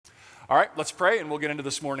All right, let's pray and we'll get into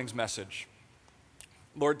this morning's message.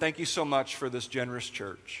 Lord, thank you so much for this generous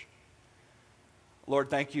church. Lord,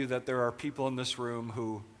 thank you that there are people in this room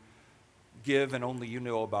who give and only you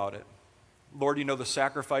know about it. Lord, you know the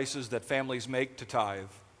sacrifices that families make to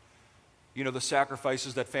tithe. You know the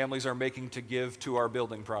sacrifices that families are making to give to our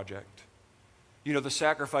building project. You know the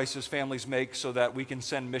sacrifices families make so that we can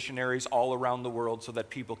send missionaries all around the world so that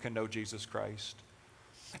people can know Jesus Christ.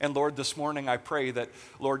 And Lord, this morning I pray that,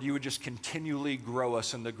 Lord, you would just continually grow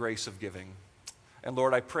us in the grace of giving. And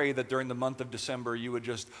Lord, I pray that during the month of December, you would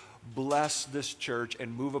just bless this church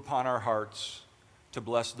and move upon our hearts to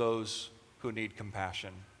bless those who need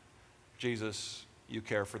compassion. Jesus, you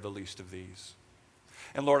care for the least of these.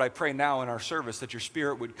 And Lord, I pray now in our service that your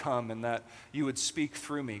Spirit would come and that you would speak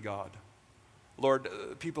through me, God. Lord,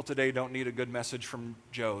 people today don't need a good message from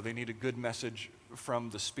Joe. They need a good message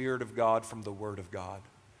from the Spirit of God, from the Word of God.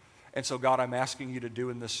 And so, God, I'm asking you to do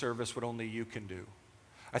in this service what only you can do.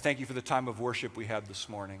 I thank you for the time of worship we had this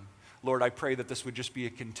morning. Lord, I pray that this would just be a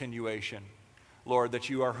continuation. Lord, that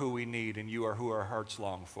you are who we need and you are who our hearts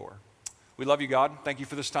long for. We love you, God. Thank you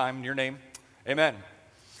for this time. In your name, amen.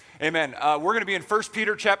 Amen. We're going to be in 1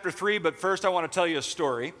 Peter chapter 3, but first I want to tell you a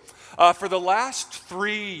story. For the last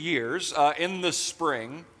 3 years, in the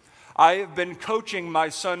spring, I have been coaching my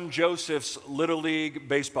son Joseph's Little League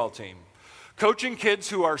baseball team. Coaching kids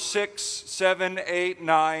who are 6, 7, 8,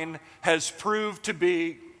 9 has proved to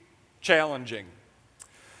be challenging.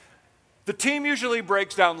 The team usually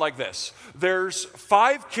breaks down like this. There's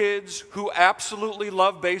 5 kids who absolutely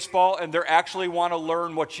love baseball and they actually want to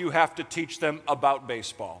learn what you have to teach them about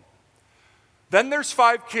baseball. Then there's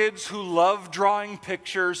 5 kids who love drawing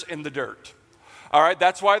pictures in the dirt. All right,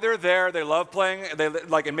 that's why they're there. They love playing.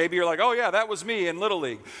 And maybe you're like, oh yeah, that was me in Little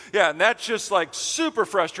League. Yeah, and that's just like super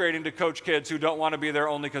frustrating to coach kids who don't want to be there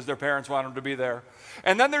only because their parents want them to be there.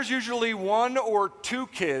 And then there's usually 1 or 2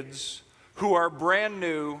 kids who are brand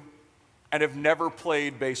new and have never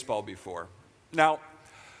played baseball before. Now,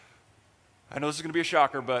 I know this is going to be a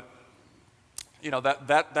shocker, but you know,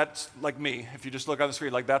 that's like me. If you just look on the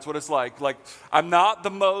screen, like that's what it's like. Like, I'm not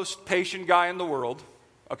the most patient guy in the world.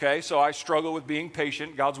 Okay, so I struggle with being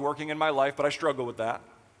patient. God's working in my life, but I struggle with that.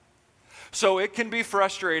 So it can be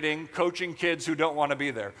frustrating coaching kids who don't want to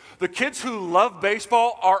be there. The kids who love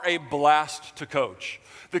baseball are a blast to coach.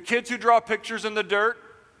 The kids who draw pictures in the dirt,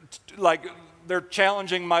 like they're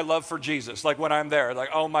challenging my love for Jesus. Like when I'm there,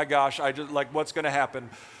 like, oh my gosh, what's going to happen?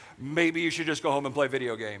 Maybe you should just go home and play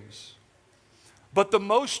video games. But the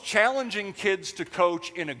most challenging kids to coach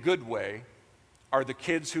in a good way are the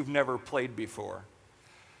kids who've never played before.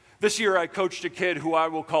 This year I coached a kid who I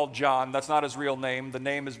will call John. That's not his real name. The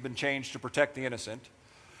name has been changed to protect the innocent.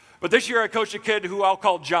 But this year I coached a kid who I'll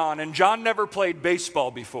call John, and John never played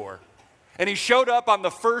baseball before. And he showed up on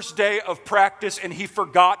the first day of practice and he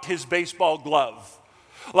forgot his baseball glove.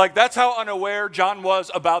 Like, that's how unaware John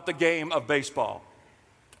was about the game of baseball.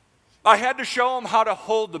 I had to show him how to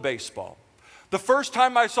hold the baseball. The first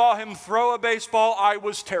time I saw him throw a baseball, I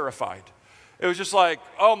was terrified. It was just like,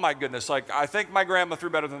 oh my goodness, like I think my grandma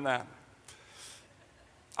threw better than that.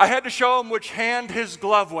 I had to show him which hand his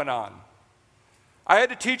glove went on. I had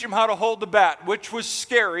to teach him how to hold the bat, which was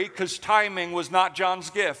scary because timing was not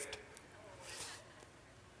John's gift.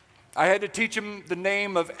 I had to teach him the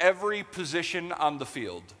name of every position on the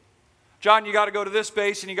field. John, you got to go to this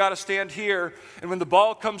base and you got to stand here. And when the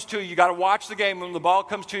ball comes to you, you got to watch the game. When the ball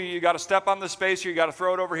comes to you, you got to step on this base here. You got to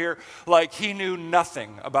throw it over here. Like he knew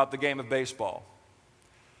nothing about the game of baseball.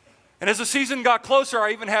 And as the season got closer,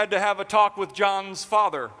 I even had to have a talk with John's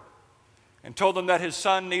father and told him that his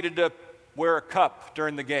son needed to wear a cup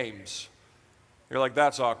during the games. You're like,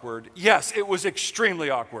 that's awkward. Yes, it was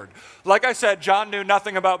extremely awkward. Like I said, John knew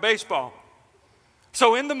nothing about baseball.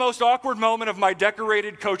 So in the most awkward moment of my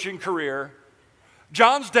decorated coaching career,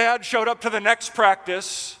 John's dad showed up to the next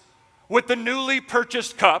practice with the newly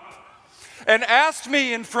purchased cup and asked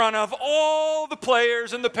me in front of all the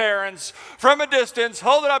players and the parents from a distance,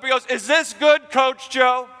 hold it up, he goes, is this good, Coach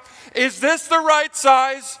Joe? Is this the right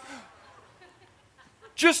size?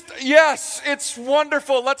 Just, yes, it's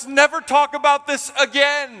wonderful. Let's never talk about this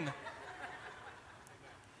again.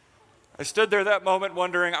 I stood there that moment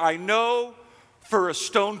wondering, I know for a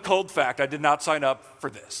stone cold fact, I did not sign up for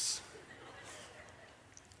this.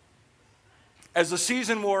 As the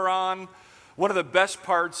season wore on, one of the best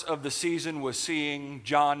parts of the season was seeing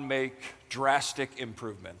John make drastic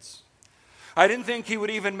improvements. I didn't think he would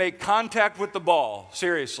even make contact with the ball,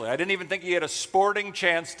 seriously. I didn't even think he had a sporting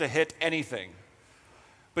chance to hit anything.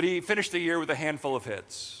 But he finished the year with a handful of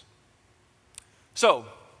hits. So,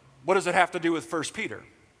 what does it have to do with 1 Peter?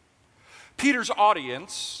 Peter's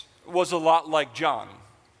audience was a lot like John.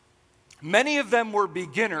 Many of them were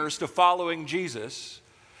beginners to following Jesus,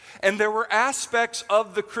 and there were aspects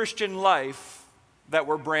of the Christian life that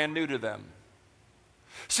were brand new to them.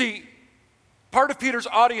 See, part of Peter's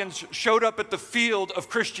audience showed up at the field of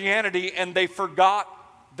Christianity and they forgot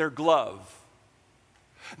their glove.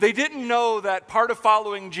 They didn't know that part of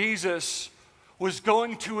following Jesus was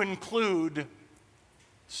going to include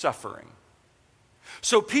suffering.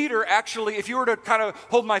 So Peter actually, if you were to kind of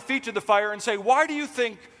hold my feet to the fire and say, why do you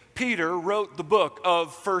think Peter wrote the book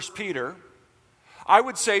of 1 Peter? I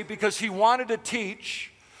would say because he wanted to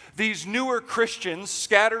teach these newer Christians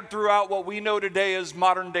scattered throughout what we know today as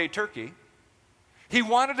modern-day Turkey. He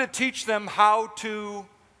wanted to teach them how to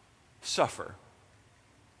suffer.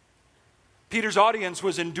 Peter's audience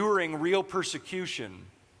was enduring real persecution,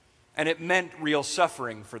 and it meant real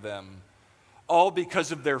suffering for them, all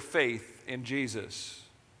because of their faith in Jesus.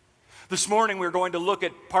 This morning we're going to look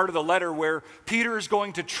at part of the letter where Peter is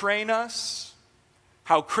going to train us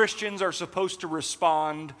how Christians are supposed to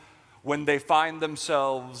respond when they find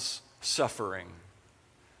themselves suffering.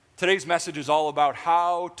 Today's message is all about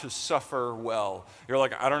how to suffer well. You're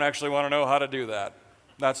like, I don't actually want to know how to do that.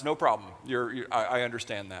 That's no problem. I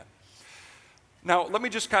understand that. Now, let me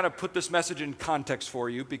just kind of put this message in context for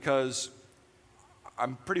you because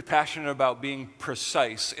I'm pretty passionate about being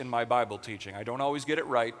precise in my Bible teaching. I don't always get it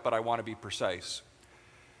right, but I want to be precise.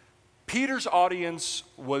 Peter's audience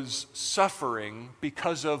was suffering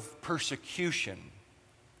because of persecution.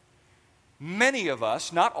 Many of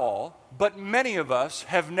us, not all, but many of us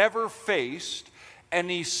have never faced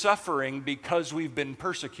any suffering because we've been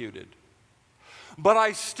persecuted. But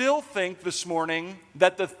I still think this morning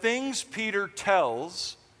that the things Peter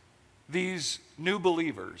tells these new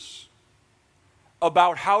believers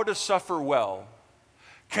about how to suffer well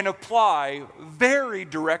can apply very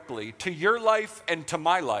directly to your life and to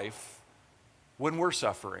my life when we're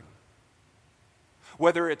suffering.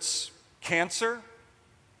 Whether it's cancer,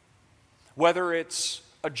 whether it's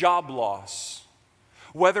a job loss,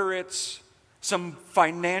 whether it's some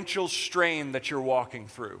financial strain that you're walking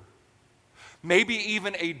through, maybe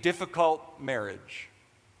even a difficult marriage.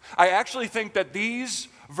 I actually think that these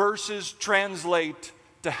verses translate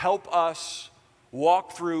to help us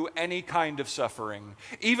walk through any kind of suffering,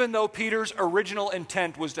 even though Peter's original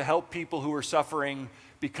intent was to help people who are suffering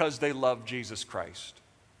because they love Jesus Christ.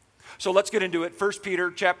 So let's get into it. 1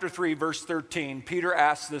 Peter chapter 3, verse 13, Peter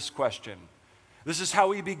asks this question. This is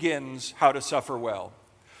how he begins how to suffer well.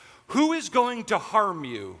 Who is going to harm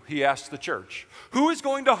you, he asks the church. Who is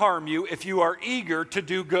going to harm you if you are eager to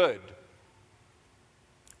do good?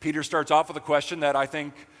 Peter starts off with a question that I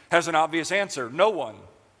think has an obvious answer. No one.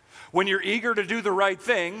 When you're eager to do the right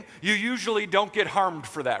thing, you usually don't get harmed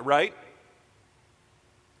for that, right?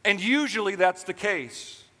 And usually that's the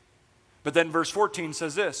case. But then verse 14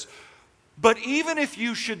 says this, but even if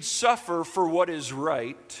you should suffer for what is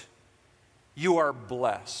right, you are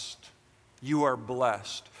blessed. You are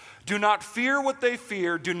blessed. Do not fear what they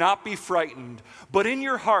fear. Do not be frightened. But in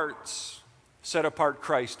your hearts, set apart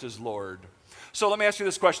Christ as Lord. So let me ask you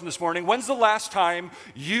this question this morning. When's the last time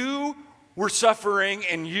you were suffering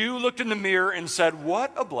and you looked in the mirror and said,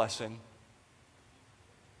 what a blessing?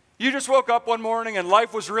 You just woke up one morning and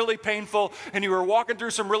life was really painful and you were walking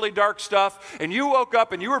through some really dark stuff and you woke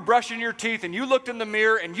up and you were brushing your teeth and you looked in the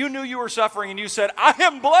mirror and you knew you were suffering and you said, I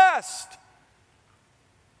am blessed.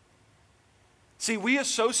 See, we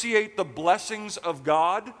associate the blessings of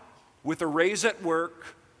God with a raise at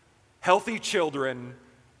work, healthy children,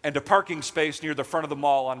 and a parking space near the front of the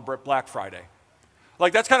mall on Black Friday.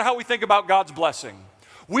 Like, that's kind of how we think about God's blessing.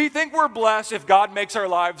 We think we're blessed if God makes our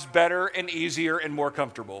lives better and easier and more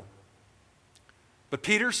comfortable. But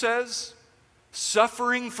Peter says,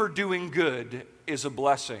 suffering for doing good is a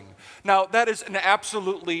blessing. Now, that is an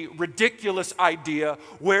absolutely ridiculous idea.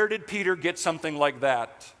 Where did Peter get something like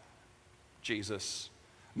that? Jesus.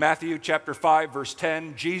 Matthew chapter 5, verse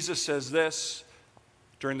 10, Jesus says this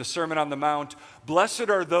during the Sermon on the Mount, blessed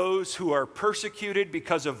are those who are persecuted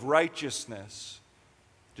because of righteousness.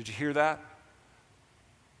 Did you hear that?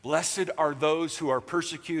 Blessed are those who are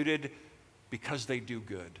persecuted because they do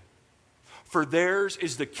good. For theirs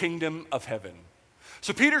is the kingdom of heaven.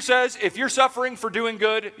 So Peter says, if you're suffering for doing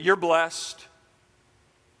good, you're blessed.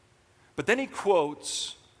 But then he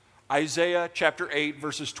quotes Isaiah chapter 8,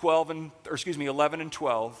 verses 11 and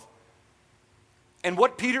 12. And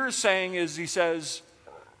what Peter is saying is, he says,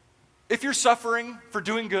 if you're suffering for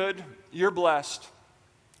doing good, you're blessed,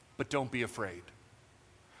 but don't be afraid.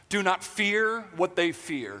 Do not fear what they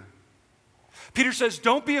fear. Peter says,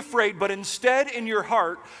 don't be afraid, but instead in your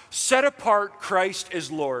heart, set apart Christ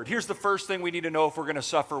as Lord. Here's the first thing we need to know if we're going to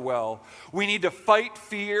suffer well. We need to fight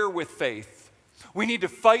fear with faith. We need to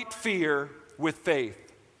fight fear with faith.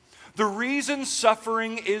 The reason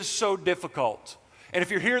suffering is so difficult, and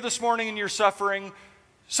if you're here this morning and you're suffering,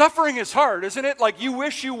 suffering is hard, isn't it? Like you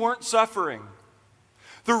wish you weren't suffering.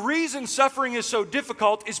 The reason suffering is so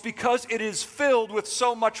difficult is because it is filled with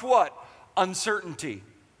so much what? Uncertainty.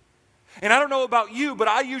 And I don't know about you, but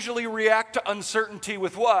I usually react to uncertainty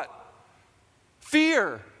with what?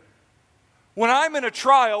 Fear. When I'm in a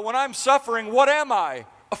trial, when I'm suffering, what am I?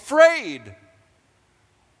 Afraid.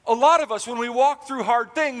 A lot of us, when we walk through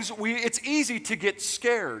hard things, it's easy to get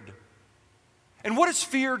scared. And what does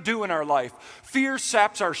fear do in our life? Fear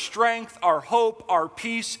saps our strength, our hope, our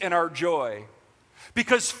peace, and our joy.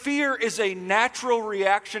 Because fear is a natural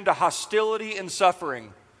reaction to hostility and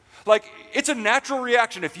suffering. Like, it's a natural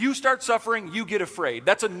reaction. If you start suffering, you get afraid.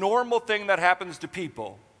 That's a normal thing that happens to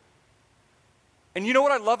people. And you know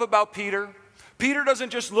what I love about Peter? Peter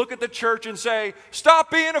doesn't just look at the church and say,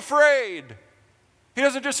 stop being afraid. He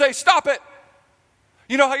doesn't just say, stop it.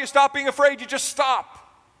 You know how you stop being afraid? You just stop.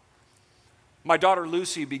 My daughter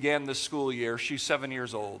Lucy began this school year. She's 7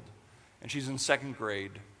 years old, and she's in second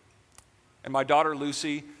grade. And my daughter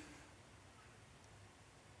Lucy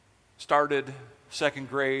started second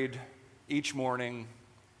grade each morning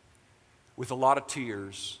with a lot of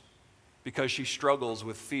tears because she struggles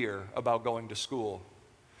with fear about going to school.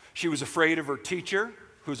 She was afraid of her teacher,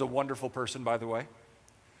 who's a wonderful person, by the way,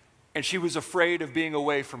 and she was afraid of being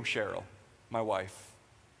away from Cheryl, my wife.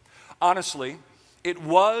 Honestly, it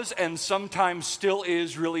was and sometimes still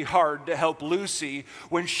is really hard to help Lucy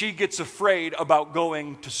when she gets afraid about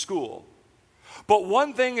going to school. But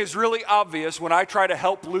one thing is really obvious when I try to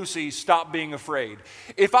help Lucy stop being afraid.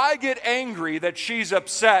 If I get angry that she's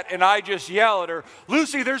upset and I just yell at her,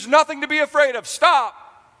 Lucy, there's nothing to be afraid of, stop.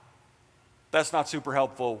 That's not super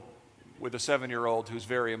helpful with a 7-year-old who's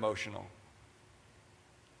very emotional.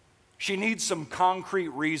 She needs some concrete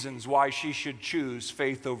reasons why she should choose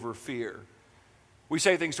faith over fear. We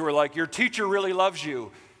say things to her like, your teacher really loves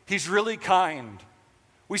you. He's really kind.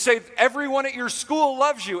 We say everyone at your school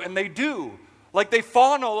loves you, and they do. Like they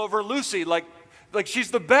fawn all over Lucy, like she's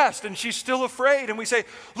the best and she's still afraid. And we say,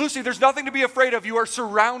 Lucy, there's nothing to be afraid of. You are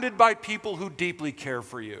surrounded by people who deeply care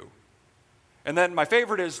for you. And then my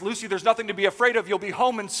favorite is, Lucy, there's nothing to be afraid of. You'll be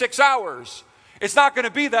home in 6 hours. It's not going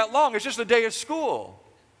to be that long. It's just a day of school.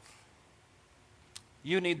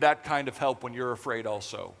 You need that kind of help when you're afraid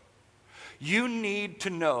also. You need to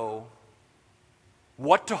know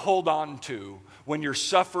what to hold on to when you're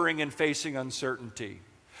suffering and facing uncertainty.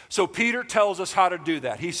 So Peter tells us how to do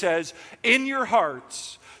that. He says, in your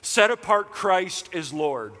hearts, set apart Christ as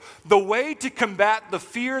Lord. The way to combat the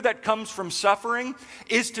fear that comes from suffering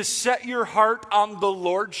is to set your heart on the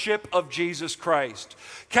lordship of Jesus Christ.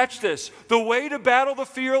 Catch this. The way to battle the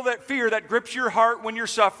fear that grips your heart when you're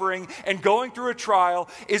suffering and going through a trial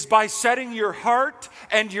is by setting your heart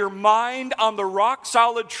and your mind on the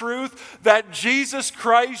rock-solid truth that Jesus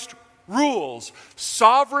Christ rules,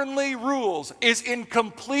 sovereignly rules, is in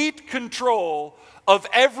complete control of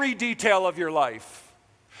every detail of your life.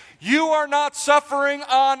 You are not suffering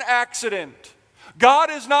on accident.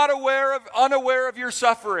 God is not unaware of your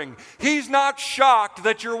suffering. He's not shocked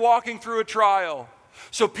that you're walking through a trial.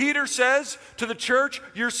 So Peter says to the church,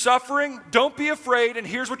 you're suffering, don't be afraid, and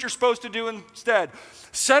here's what you're supposed to do instead.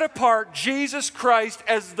 Set apart Jesus Christ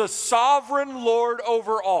as the sovereign Lord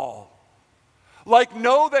over all. Like,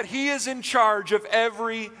 know that he is in charge of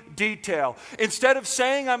every detail. Instead of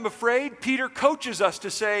saying, I'm afraid, Peter coaches us to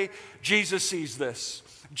say, Jesus sees this.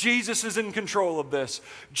 Jesus is in control of this.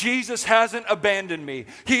 Jesus hasn't abandoned me.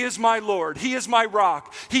 He is my Lord. He is my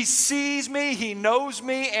rock. He sees me, he knows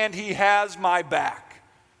me, and he has my back.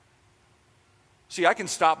 See, I can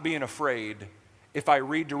stop being afraid if I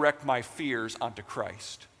redirect my fears onto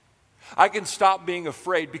Christ. I can stop being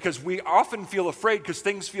afraid because we often feel afraid because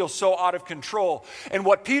things feel so out of control. And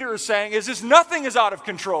what Peter is saying is nothing is out of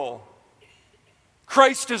control.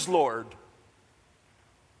 Christ is Lord.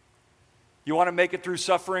 You want to make it through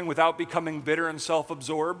suffering without becoming bitter and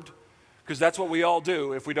self-absorbed? Because that's what we all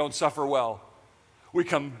do if we don't suffer well. We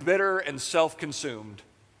become bitter and self-consumed.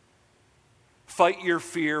 Fight your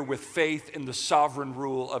fear with faith in the sovereign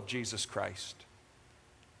rule of Jesus Christ.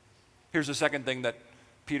 Here's the second thing that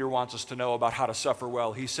Peter wants us to know about how to suffer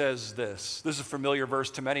well. He says this. This is a familiar verse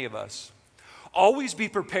to many of us. Always be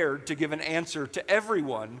prepared to give an answer to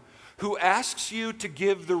everyone who asks you to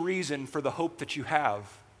give the reason for the hope that you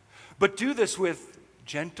have. But do this with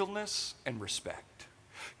gentleness and respect.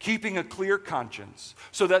 keeping a clear conscience,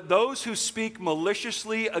 so that those who speak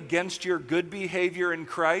maliciously against your good behavior in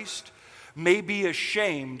Christ may be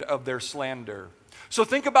ashamed of their slander. So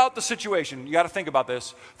think about the situation. You got to think about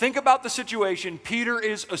this. Think about the situation Peter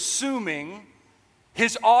is assuming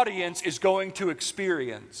his audience is going to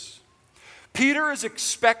experience. Peter is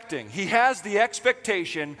expecting, he has the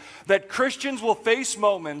expectation that Christians will face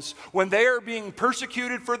moments when they are being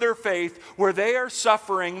persecuted for their faith, where they are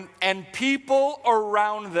suffering, and people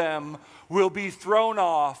around them will be thrown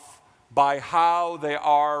off by how they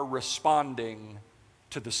are responding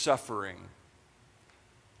to the suffering.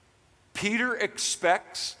 Peter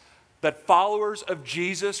expects that followers of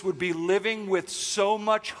Jesus would be living with so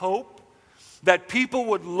much hope that people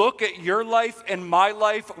would look at your life and my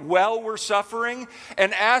life while we're suffering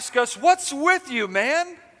and ask us, what's with you,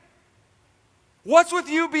 man? What's with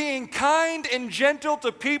you being kind and gentle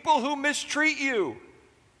to people who mistreat you?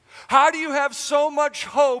 How do you have so much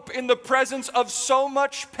hope in the presence of so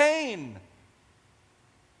much pain?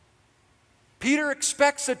 Peter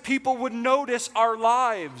expects that people would notice our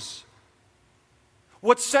lives.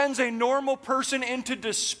 What sends a normal person into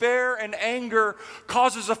despair and anger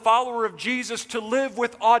causes a follower of Jesus to live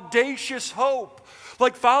with audacious hope.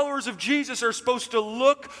 Like followers of Jesus are supposed to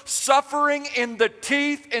look suffering in the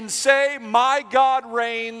teeth and say, my God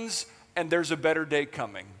reigns and there's a better day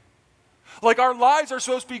coming. Like our lives are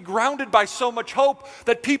supposed to be grounded by so much hope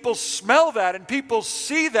that people smell that and people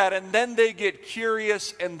see that, and then they get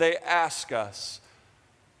curious and they ask us,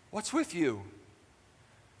 what's with you?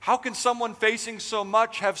 How can someone facing so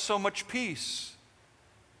much have so much peace?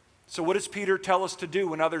 So what does Peter tell us to do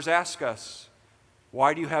when others ask us,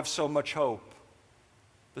 why do you have so much hope?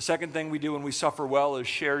 The second thing we do when we suffer well is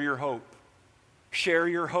share your hope. Share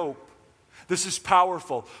your hope. This is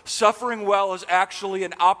powerful. Suffering well is actually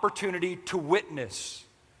an opportunity to witness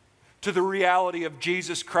to the reality of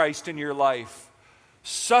Jesus Christ in your life.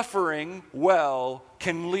 Suffering well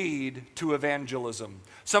can lead to evangelism.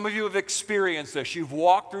 Some of you have experienced this. You've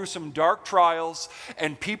walked through some dark trials,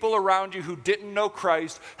 and people around you who didn't know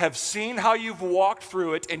Christ have seen how you've walked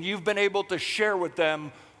through it, and you've been able to share with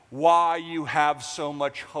them why you have so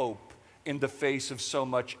much hope in the face of so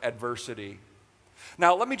much adversity.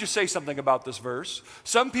 Now, let me just say something about this verse.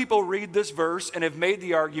 Some people read this verse and have made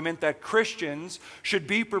the argument that Christians should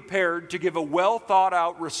be prepared to give a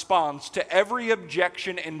well-thought-out response to every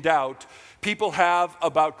objection and doubt people have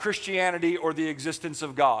about Christianity or the existence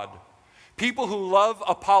of God. People who love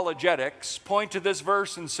apologetics point to this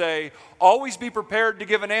verse and say, always be prepared to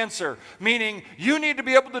give an answer, meaning you need to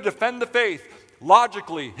be able to defend the faith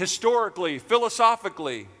logically, historically,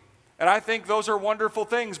 philosophically. And I think those are wonderful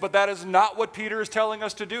things, but that is not what Peter is telling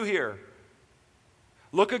us to do here.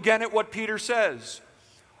 Look again at what Peter says.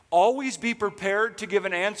 Always be prepared to give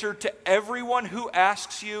an answer to everyone who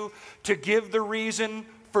asks you to give the reason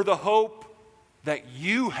for the hope that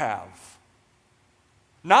you have.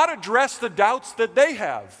 Not address the doubts that they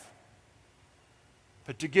have,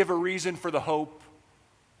 but to give a reason for the hope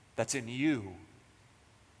that's in you.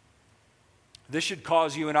 This should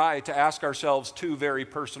cause you and I to ask ourselves two very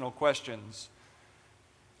personal questions.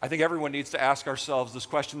 I think everyone needs to ask ourselves this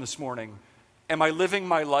question this morning. Am I living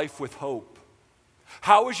my life with hope?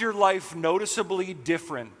 How is your life noticeably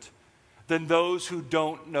different than those who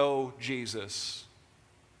don't know Jesus?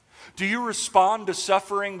 Do you respond to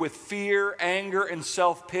suffering with fear, anger, and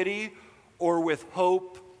self-pity, or with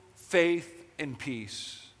hope, faith, and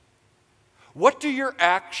peace? What do your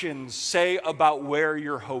actions say about where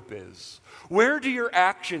your hope is? What do your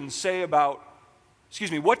actions say about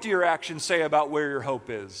where your hope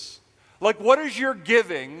is? Like, what does your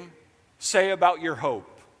giving say about your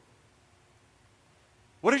hope?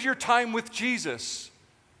 What does your time with Jesus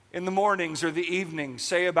in the mornings or the evenings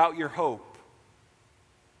say about your hope?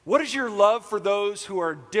 What does your love for those who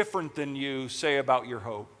are different than you say about your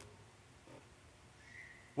hope?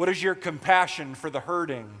 What does your compassion for the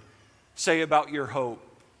hurting say about your hope?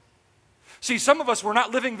 See, some of us, we're not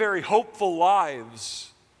living very hopeful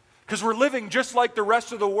lives because we're living just like the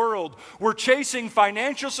rest of the world. We're chasing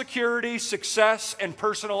financial security, success, and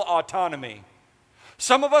personal autonomy.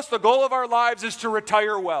 Some of us, the goal of our lives is to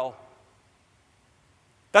retire well.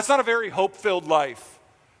 That's not a very hope-filled life.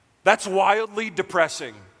 That's wildly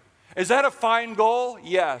depressing. Is that a fine goal?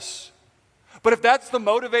 Yes. But if that's the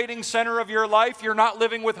motivating center of your life, you're not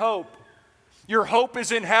living with hope. Your hope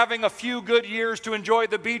is in having a few good years to enjoy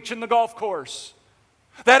the beach and the golf course.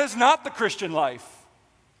 That is not the Christian life.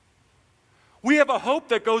 We have a hope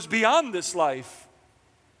that goes beyond this life.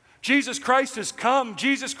 Jesus Christ has come.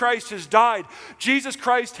 Jesus Christ has died. Jesus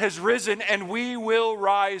Christ has risen, and we will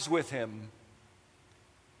rise with him.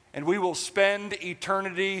 And we will spend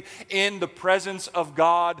eternity in the presence of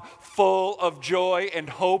God, full of joy, and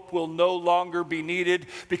hope will no longer be needed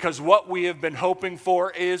because what we have been hoping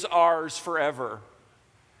for is ours forever.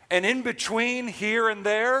 And in between here and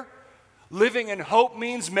there, living in hope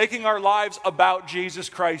means making our lives about Jesus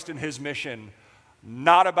Christ and his mission,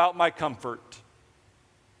 not about my comfort.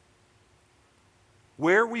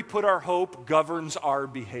 Where we put our hope governs our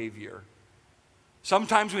behavior.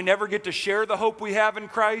 Sometimes we never get to share the hope we have in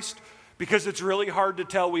Christ because it's really hard to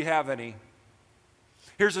tell we have any.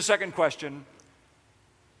 Here's the second question.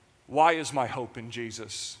 Why is my hope in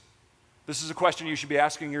Jesus? This is a question you should be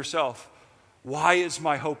asking yourself. Why is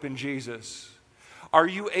my hope in Jesus? Are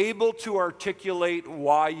you able to articulate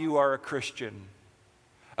why you are a Christian?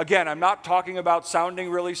 Again, I'm not talking about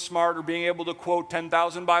sounding really smart or being able to quote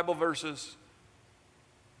 10,000 Bible verses.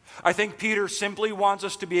 I think Peter simply wants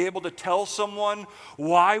us to be able to tell someone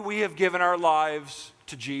why we have given our lives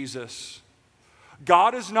to Jesus.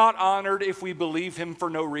 God is not honored if we believe him for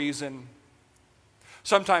no reason.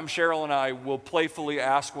 Sometimes Cheryl and I will playfully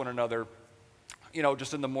ask one another,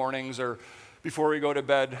 just in the mornings or before we go to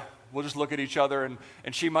bed, we'll just look at each other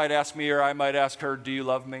and she might ask me or I might ask her, do you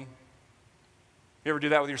love me? You ever do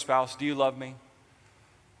that with your spouse? Do you love me?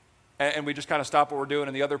 And we just kind of stop what we're doing,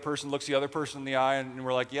 and the other person looks the other person in the eye, and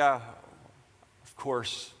we're like, yeah, of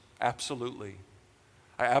course, absolutely.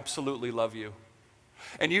 I absolutely love you.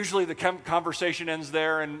 And usually the conversation ends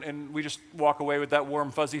there, and we just walk away with that warm,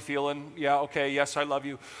 fuzzy feeling. Yeah, okay, yes, I love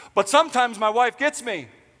you. But sometimes my wife gets me.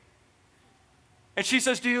 And she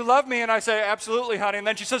says, do you love me? And I say, absolutely, honey. And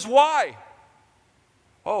then she says, why?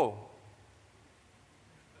 Oh,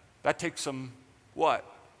 that takes some, what?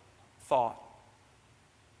 Thought.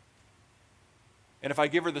 And if I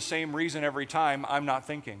give her the same reason every time, I'm not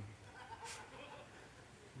thinking.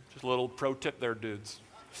 Just a little pro tip there, dudes.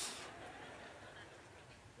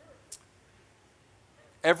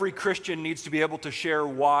 Every Christian needs to be able to share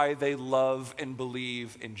why they love and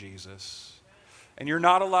believe in Jesus. And you're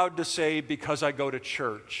not allowed to say, because I go to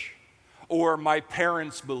church, or my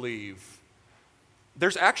parents believe.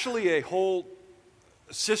 There's actually a whole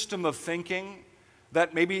system of thinking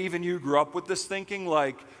that maybe even you grew up with this thinking,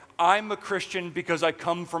 like, I'm a Christian because I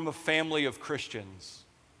come from a family of Christians.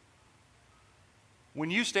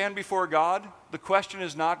 When you stand before God, the question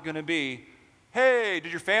is not going to be, hey,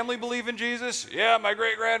 did your family believe in Jesus? Yeah, my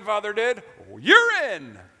great-grandfather did. Oh, you're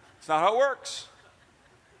in. That's not how it works.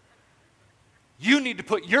 You need to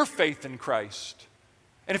put your faith in Christ.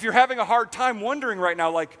 And if you're having a hard time wondering right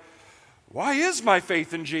now, like, why is my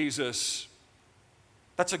faith in Jesus?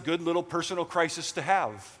 That's a good little personal crisis to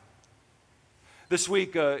have. This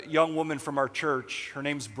week, a young woman from our church, her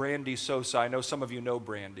name's Brandy Sosa. I know some of you know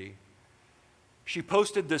Brandy. She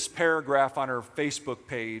posted this paragraph on her Facebook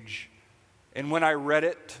page, and when I read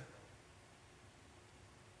it,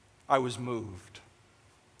 I was moved.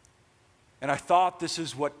 And I thought this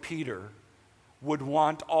is what Peter would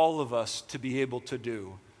want all of us to be able to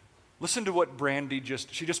do. Listen to what Brandy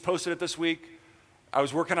she just posted it this week. I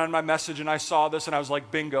was working on my message and I saw this and I was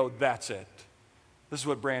like, bingo, that's it. This is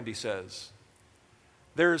what Brandy says.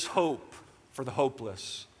 There is hope for the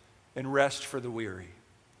hopeless and rest for the weary.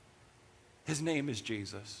 His name is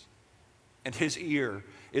Jesus, and his ear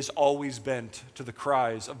is always bent to the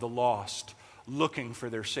cries of the lost, looking for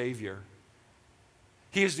their Savior.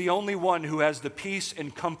 He is the only one who has the peace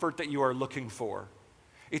and comfort that you are looking for.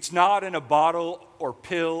 It's not in a bottle or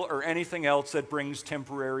pill or anything else that brings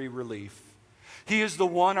temporary relief. He is the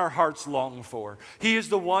one our hearts long for. He is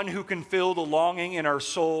the one who can fill the longing in our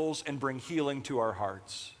souls and bring healing to our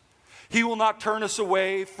hearts. He will not turn us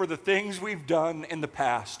away for the things we've done in the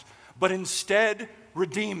past, but instead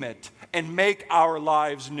redeem it and make our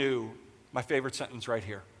lives new. My favorite sentence right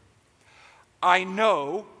here. I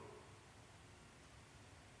know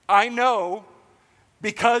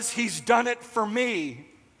because he's done it for me,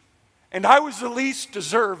 and I was the least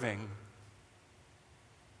deserving.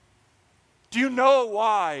 Do you know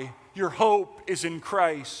why your hope is in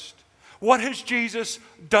Christ? What has Jesus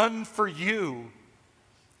done for you?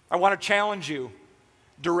 I want to challenge you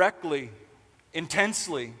directly,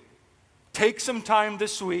 intensely. Take some time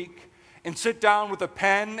this week and sit down with a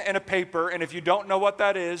pen and a paper, and if you don't know what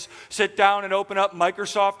that is, sit down and open up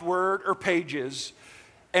Microsoft Word or Pages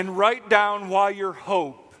and write down why your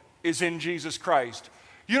hope is in Jesus Christ.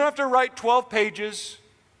 You don't have to write 12 pages.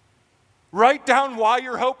 Write down why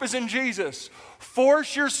your hope is in Jesus.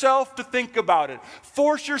 Force yourself to think about it.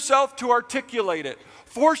 Force yourself to articulate it.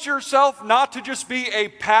 Force yourself not to just be a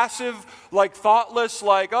passive, thoughtless,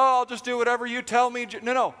 oh, I'll just do whatever you tell me.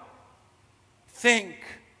 No. Think.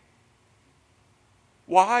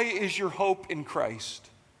 Why is your hope in Christ?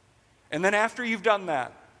 And then after you've done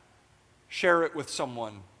that, share it with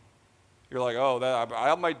someone. You're like, oh,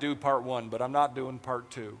 I might do part 1, but I'm not doing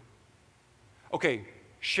part 2. Okay,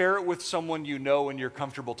 share it with someone you know and you're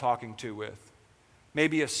comfortable talking to with.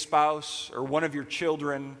 Maybe a spouse or one of your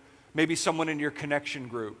children, maybe someone in your connection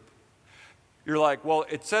group. You're like, well,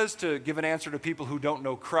 it says to give an answer to people who don't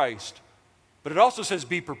know Christ, but it also says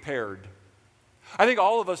be prepared. I think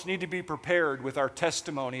all of us need to be prepared with our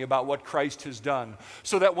testimony about what Christ has done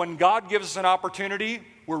so that when God gives us an opportunity,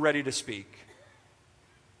 we're ready to speak.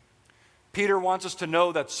 Peter wants us to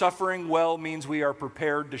know that suffering well means we are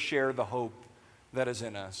prepared to share the hope that is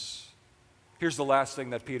in us. Here's the last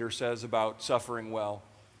thing that Peter says about suffering well.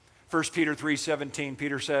 1 Peter 3:17,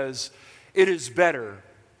 Peter says, "It is better,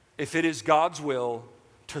 if it is God's will,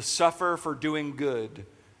 to suffer for doing good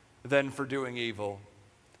than for doing evil."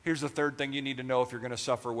 Here's the third thing you need to know if you're going to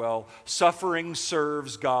suffer well. Suffering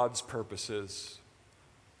serves God's purposes.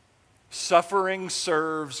 Suffering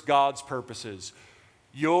serves God's purposes.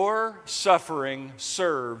 Your suffering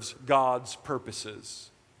serves God's purposes.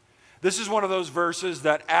 This is one of those verses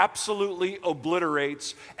that absolutely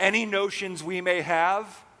obliterates any notions we may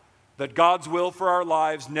have that God's will for our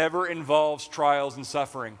lives never involves trials and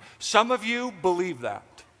suffering. Some of you believe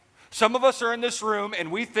that. Some of us are in this room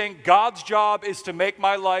and we think God's job is to make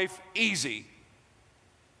my life easy.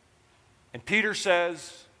 And Peter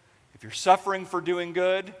says, if you're suffering for doing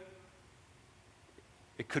good,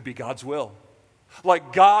 it could be God's will.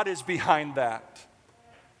 Like God is behind that.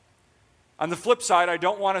 On the flip side, I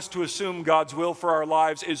don't want us to assume God's will for our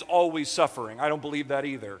lives is always suffering. I don't believe that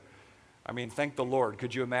either. I mean, thank the Lord.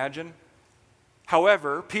 Could you imagine?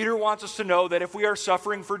 However, Peter wants us to know that if we are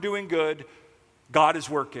suffering for doing good, God is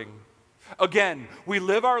working. Again, we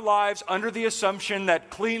live our lives under the assumption that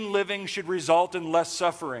clean living should result in less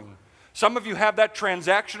suffering. Some of you have that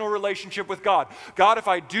transactional relationship with God. God, if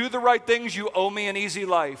I do the right things, you owe me an easy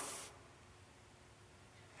life.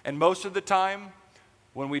 And most of the time,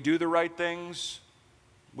 when we do the right things,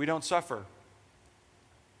 we don't suffer.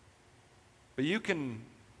 But you can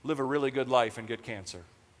live a really good life and get cancer.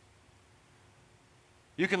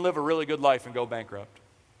 You can live a really good life and go bankrupt.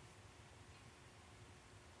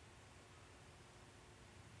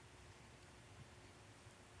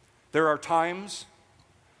 There are times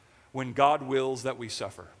when God wills that we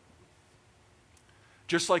suffer.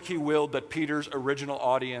 Just like he willed that Peter's original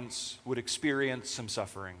audience would experience some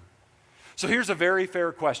suffering. So here's a very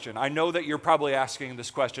fair question. I know that you're probably asking this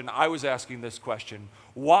question. I was asking this question.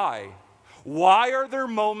 Why? Why are there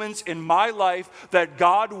moments in my life that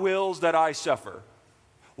God wills that I suffer?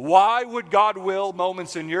 Why would God will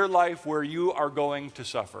moments in your life where you are going to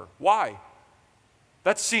suffer? Why?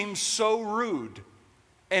 That seems so rude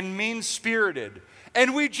and mean-spirited.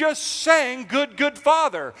 And we just sang Good, Good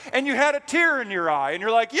Father, and you had a tear in your eye, and you're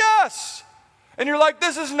like, yes! And you're like,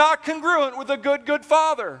 this is not congruent with a good, good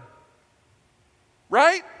Father.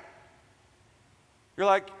 Right? You're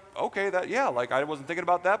like, okay, I wasn't thinking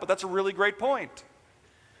about that, but that's a really great point.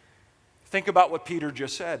 Think about what Peter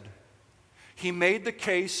just said. He made the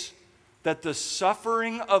case that the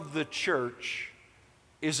suffering of the church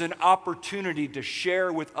is an opportunity to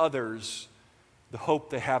share with others the hope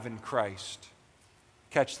they have in Christ.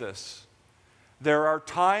 Catch this. There are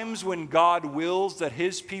times when God wills that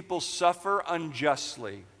his people suffer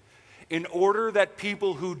unjustly in order that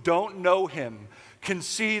people who don't know him can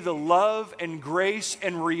see the love and grace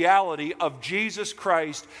and reality of Jesus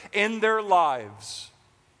Christ in their lives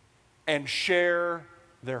and share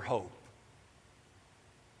their hope.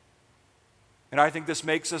 And I think this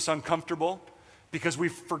makes us uncomfortable because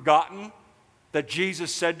we've forgotten that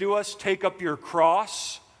Jesus said to us, take up your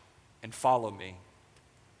cross and follow me.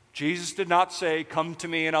 Jesus did not say, come to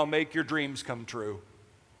me and I'll make your dreams come true.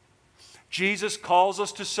 Jesus calls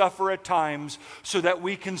us to suffer at times so that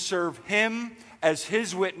we can serve him as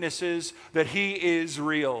his witnesses that he is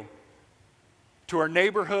real. To our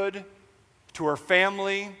neighborhood, to our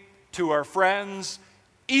family, to our friends,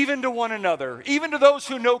 even to one another, even to those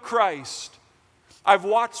who know Christ. I've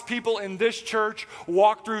watched people in this church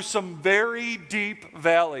walk through some very deep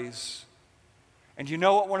valleys. And you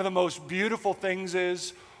know what one of the most beautiful things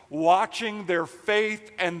is? Watching their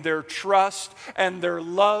faith and their trust and their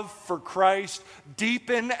love for Christ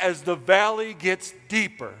deepen as the valley gets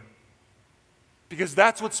deeper. Because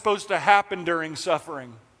that's what's supposed to happen during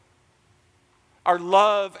suffering. Our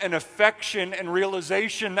love and affection and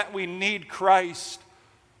realization that we need Christ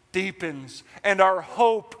deepens, and our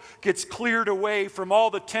hope gets cleared away from all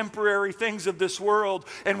the temporary things of this world,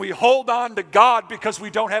 and we hold on to God because we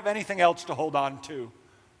don't have anything else to hold on to.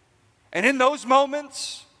 And in those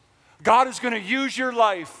moments, God is going to use your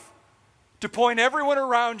life to point everyone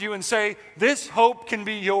around you and say, this hope can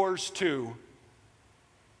be yours too.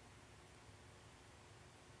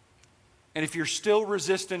 And if you're still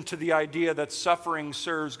resistant to the idea that suffering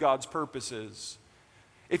serves God's purposes,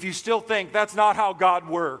 if you still think that's not how God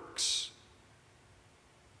works,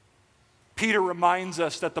 Peter reminds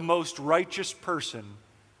us that the most righteous person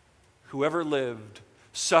who ever lived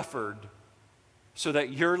suffered so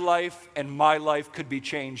that your life and my life could be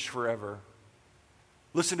changed forever.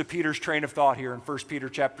 Listen to Peter's train of thought here in 1 Peter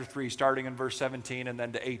chapter 3, starting in verse 17 and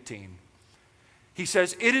then to 18. He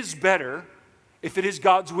says, it is better, if it is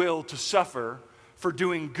God's will, to suffer for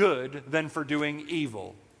doing good than for doing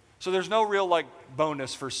evil. So there's no real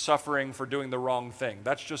bonus for suffering for doing the wrong thing.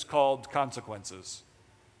 That's just called consequences.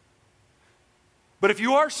 But if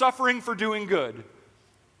you are suffering for doing good,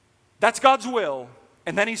 that's God's will.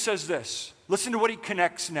 And then he says this. Listen to what he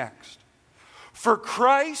connects next. For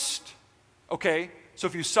Christ, okay, so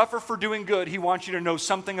if you suffer for doing good, he wants you to know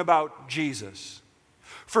something about Jesus.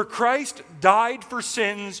 For Christ died for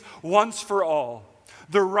sins once for all,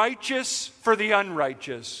 the righteous for the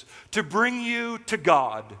unrighteous, to bring you to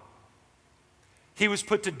God. He was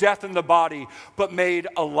put to death in the body, but made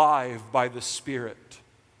alive by the Spirit.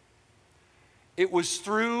 It was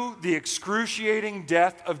through the excruciating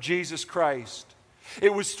death of Jesus Christ.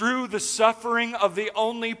 It was through the suffering of the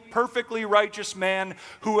only perfectly righteous man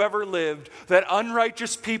who ever lived that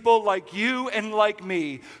unrighteous people like you and like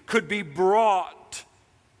me could be brought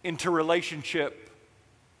into relationship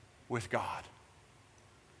with God.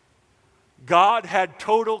 God had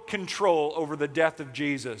total control over the death of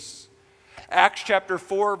Jesus. Acts chapter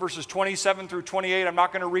 4, verses 27 through 28, I'm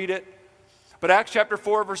not going to read it. But Acts chapter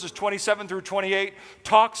 4, verses 27 through 28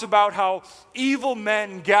 talks about how evil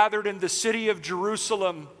men gathered in the city of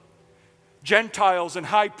Jerusalem, Gentiles and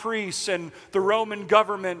high priests and the Roman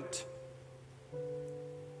government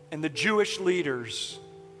and the Jewish leaders,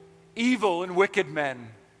 evil and wicked men.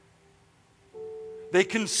 They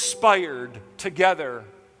conspired together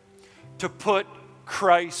to put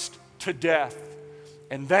Christ to death.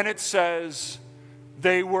 And then it says,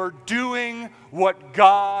 they were doing what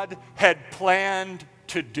God had planned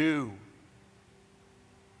to do.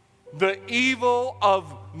 The evil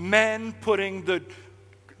of men putting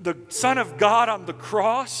the Son of God on the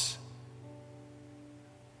cross,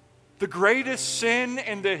 the greatest sin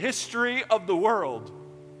in the history of the world,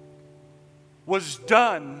 was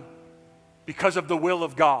done because of the will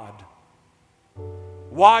of God.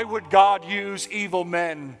 Why would God use evil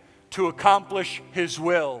men to accomplish his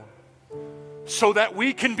will? So that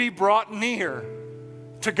we can be brought near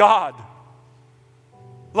to God.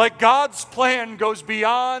 Like God's plan goes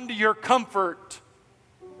beyond your comfort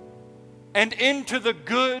and into the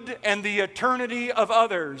good and the eternity of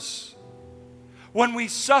others. When we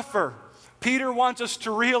suffer, Peter wants us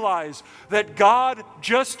to realize that God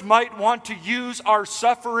just might want to use our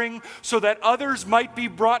suffering so that others might be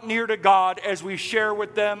brought near to God as we share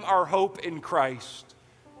with them our hope in Christ.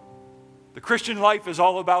 The Christian life is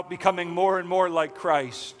all about becoming more and more like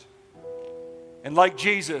Christ. And like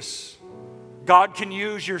Jesus, God can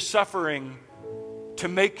use your suffering to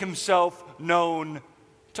make himself known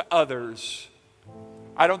to others.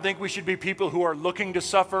 I don't think we should be people who are looking to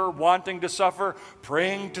suffer, wanting to suffer,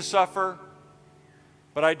 praying to suffer.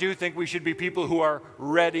 But I do think we should be people who are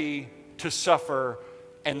ready to suffer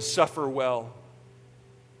and suffer well.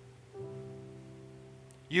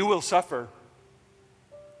 You will suffer.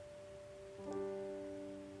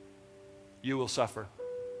 You will suffer.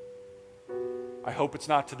 I hope it's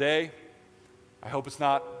not today. I hope it's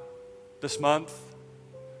not this month.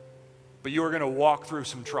 But you are going to walk through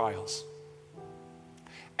some trials.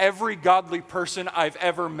 Every godly person I've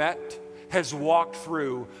ever met has walked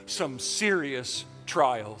through some serious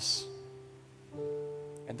trials.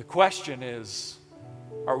 And the question is,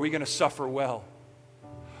 are we going to suffer well?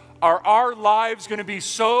 Are our lives going to be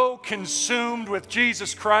so consumed with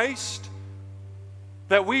Jesus Christ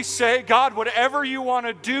that we say, God, whatever you want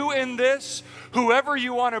to do in this, whoever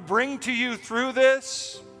you want to bring to you through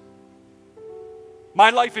this, my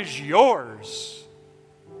life is yours.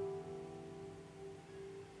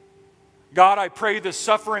 God, I pray this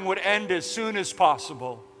suffering would end as soon as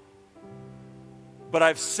possible. But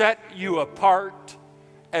I've set you apart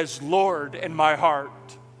as Lord in my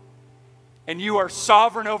heart. And you are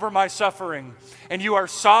sovereign over my suffering. And you are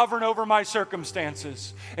sovereign over my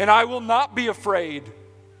circumstances. And I will not be afraid.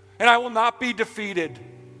 And I will not be defeated.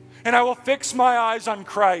 And I will fix my eyes on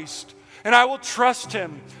Christ. And I will trust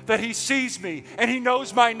him that he sees me and he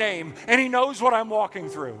knows my name and he knows what I'm walking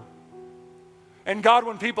through. And God,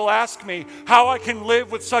 when people ask me how I can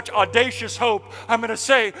live with such audacious hope, I'm going to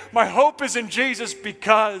say, my hope is in Jesus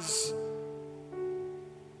because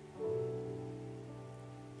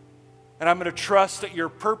And I'm going to trust that your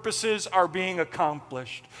purposes are being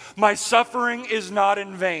accomplished. My suffering is not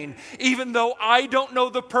in vain. Even though I don't know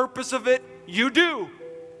the purpose of it, you do,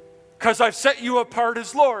 because I've set you apart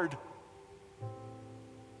as Lord.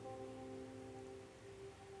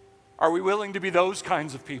 Are we willing to be those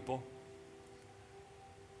kinds of people?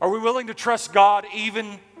 Are we willing to trust God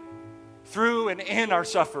even through and in our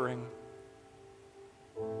suffering?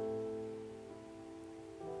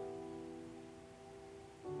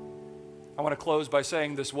 I want to close by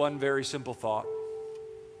saying this one very simple thought.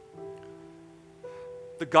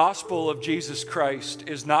 The gospel of Jesus Christ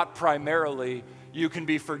is not primarily you can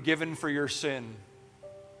be forgiven for your sin.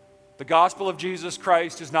 The gospel of Jesus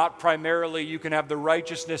Christ is not primarily you can have the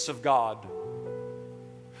righteousness of God.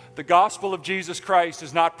 The gospel of Jesus Christ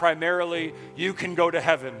is not primarily you can go to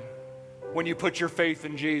heaven when you put your faith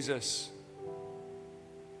in Jesus.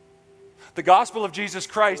 The gospel of Jesus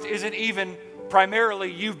Christ isn't even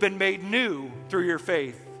primarily you've been made new through your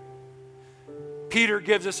faith. Peter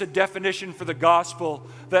gives us a definition for the gospel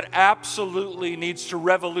that absolutely needs to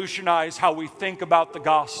revolutionize how we think about the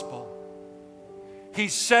gospel. He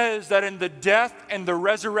says that in the death and the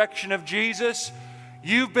resurrection of Jesus,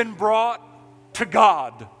 you've been brought to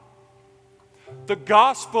God. The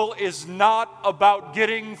gospel is not about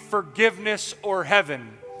getting forgiveness or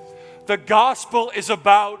heaven. The gospel is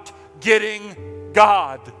about getting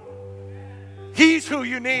God. He's who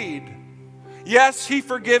you need. Yes, He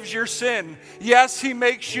forgives your sin. Yes, He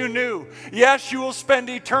makes you new. Yes, you will spend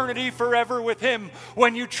eternity forever with Him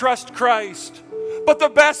when you trust Christ. But the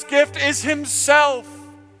best gift is Himself.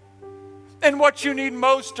 And what you need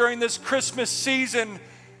most during this Christmas season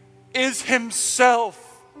is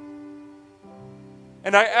Himself.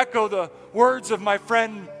 And I echo the words of my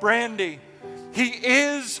friend Brandy. He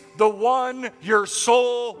is the one your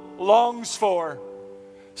soul longs for.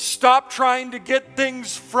 Stop trying to get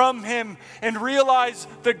things from Him and realize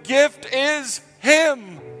the gift is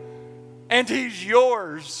Him and He's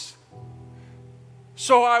yours.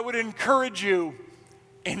 So I would encourage you,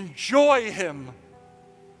 enjoy Him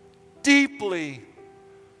deeply.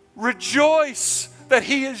 Rejoice that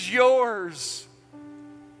He is yours.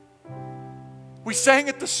 We sang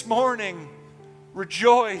it this morning.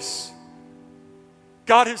 Rejoice.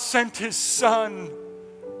 God has sent His Son.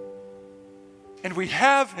 And we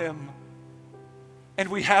have Him. And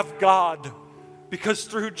we have God. Because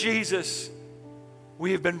through Jesus,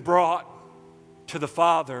 we have been brought to the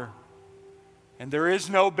Father. And there is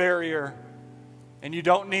no barrier. And you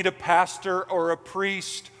don't need a pastor or a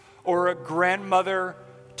priest or a grandmother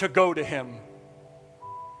to go to Him.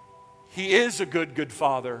 He is a good, good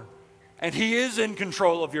Father. And He is in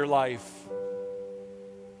control of your life.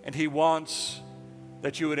 And He wants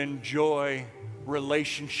that you would enjoy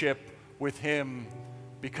relationship with Him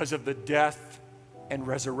because of the death and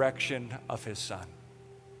resurrection of His Son.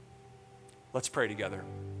 Let's pray together.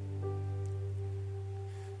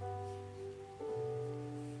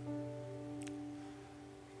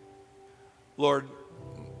 Lord,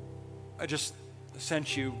 I just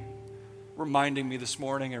sense you reminding me this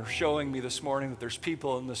morning or showing me this morning that there's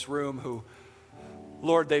people in this room who,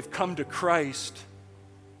 Lord, they've come to Christ.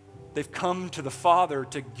 They've come to the Father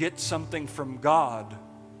to get something from God.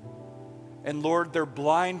 And Lord, they're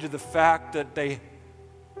blind to the fact that they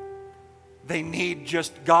need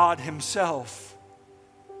just God Himself.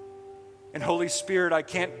 And Holy Spirit, I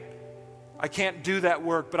can't do that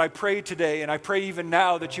work, but I pray today, and I pray even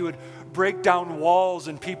now that you would break down walls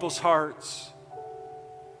in people's hearts.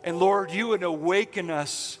 And Lord, you would awaken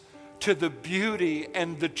us to the beauty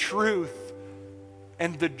and the truth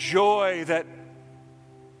and the joy that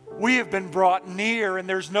we have been brought near and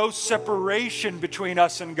there's no separation between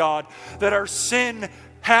us and God, that our sin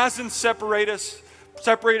hasn't separated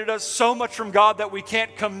us so much from God that we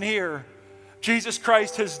can't come near. Jesus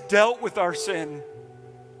Christ has dealt with our sin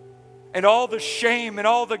and all the shame and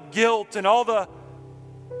all the guilt and all the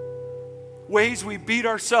ways we beat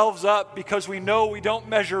ourselves up because we know we don't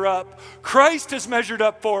measure up. Christ has measured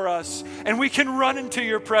up for us, and we can run into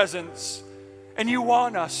your presence. And you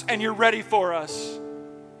want us, and you're ready for us.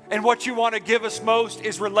 And what you want to give us most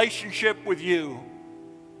is relationship with you.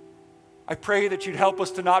 I pray that you'd help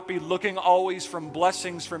us to not be looking always from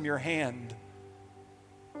blessings from your hand,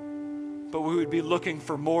 but we would be looking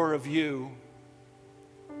for more of you.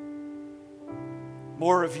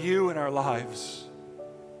 More of you in our lives.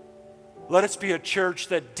 Let us be a church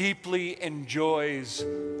that deeply enjoys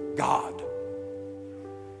God.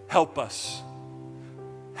 Help us.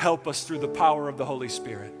 Help us through the power of the Holy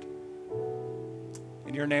Spirit.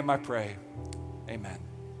 In your name I pray. Amen.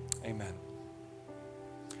 Amen.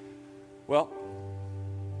 Well,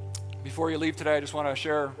 before you leave today, I just want to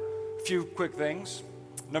share a few quick things.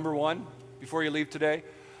 Number one, before you leave today,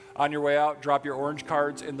 on your way out, drop your orange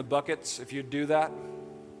cards in the buckets if you'd do that.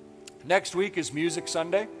 Next week is Music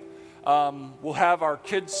Sunday. We'll have our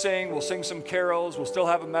kids sing. We'll sing some carols. We'll still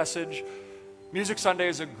have a message. Music Sunday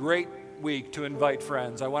is a great week to invite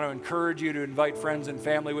friends. I want to encourage you to invite friends and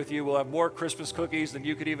family with you. We'll have more Christmas cookies than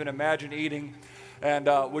you could even imagine eating. And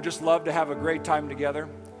we'd just love to have a great time together.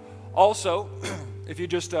 Also, if you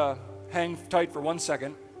just hang tight for 1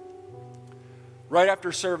 second, right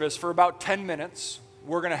after service, for about 10 minutes,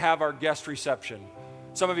 we're going to have our guest reception.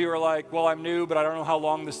 Some of you are like, well, I'm new, but I don't know how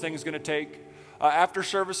long this thing is going to take. After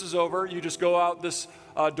service is over, you just go out this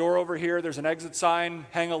door over here. There's an exit sign.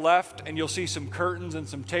 Hang a left, and you'll see some curtains and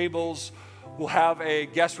some tables. We'll have a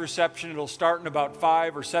guest reception. It'll start in about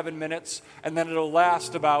 5 or 7 minutes, and then it'll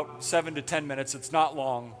last about 7 to 10 minutes. It's not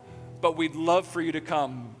long, but we'd love for you to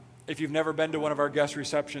come if you've never been to one of our guest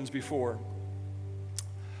receptions before.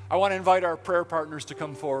 I want to invite our prayer partners to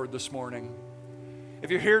come forward this morning. If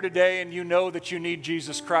you're here today and you know that you need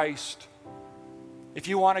Jesus Christ, if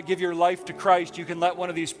you want to give your life to Christ, you can let one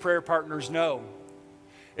of these prayer partners know.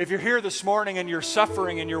 If you're here this morning and you're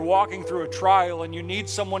suffering and you're walking through a trial and you need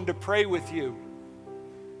someone to pray with you,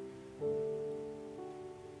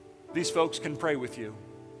 these folks can pray with you.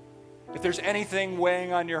 If there's anything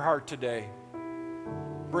weighing on your heart today,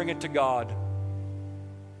 bring it to God.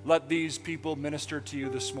 Let these people minister to you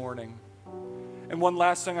this morning. And one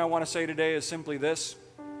last thing I want to say today is simply this.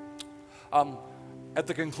 At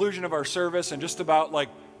the conclusion of our service, in just about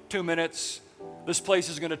 2 minutes, this place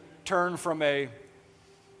is going to turn from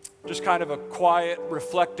just kind of a quiet,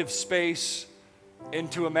 reflective space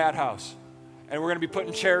into a madhouse. And we're going to be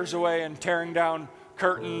putting chairs away and tearing down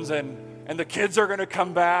curtains, and the kids are going to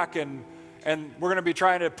come back, and we're going to be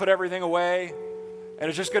trying to put everything away, and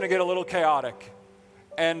it's just going to get a little chaotic.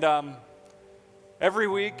 And every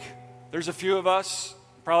week, there's a few of us,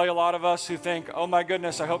 probably a lot of us, who think, oh my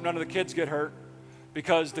goodness, I hope none of the kids get hurt,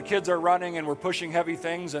 because the kids are running and we're pushing heavy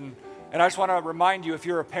things. And I just want to remind you, if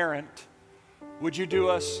you're a parent, would you do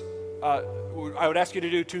us, I would ask you to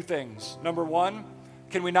do 2 things. Number one,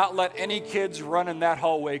 can we not let any kids run in that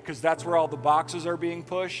hallway, because that's where all the boxes are being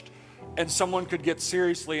pushed, and someone could get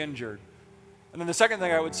seriously injured. And then the second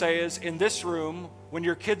thing I would say is, in this room, when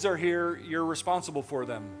your kids are here, you're responsible for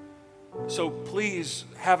them. So please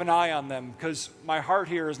have an eye on them, because my heart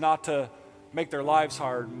here is not to make their lives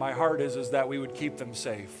hard. My heart is that we would keep them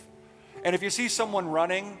safe. And if you see someone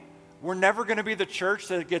running, we're never going to be the church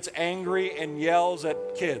that gets angry and yells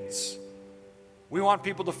at kids. We want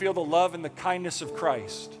people to feel the love and the kindness of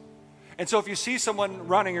Christ. And so if you see someone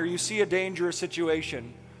running or you see a dangerous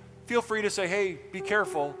situation, feel free to say, hey, be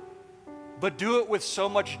careful, but do it with so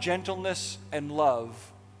much gentleness and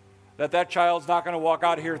love that child's not going to walk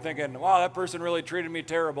out of here thinking, wow, that person really treated me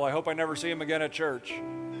terrible. I hope I never see him again at church.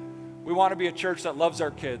 We want to be a church that loves our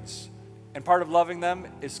kids. And part of loving them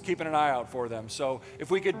is keeping an eye out for them. So if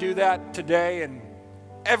we could do that today and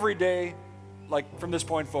every day, from this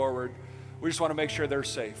point forward, we just want to make sure they're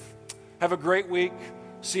safe. Have a great week.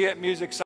 See you at Music Sunday.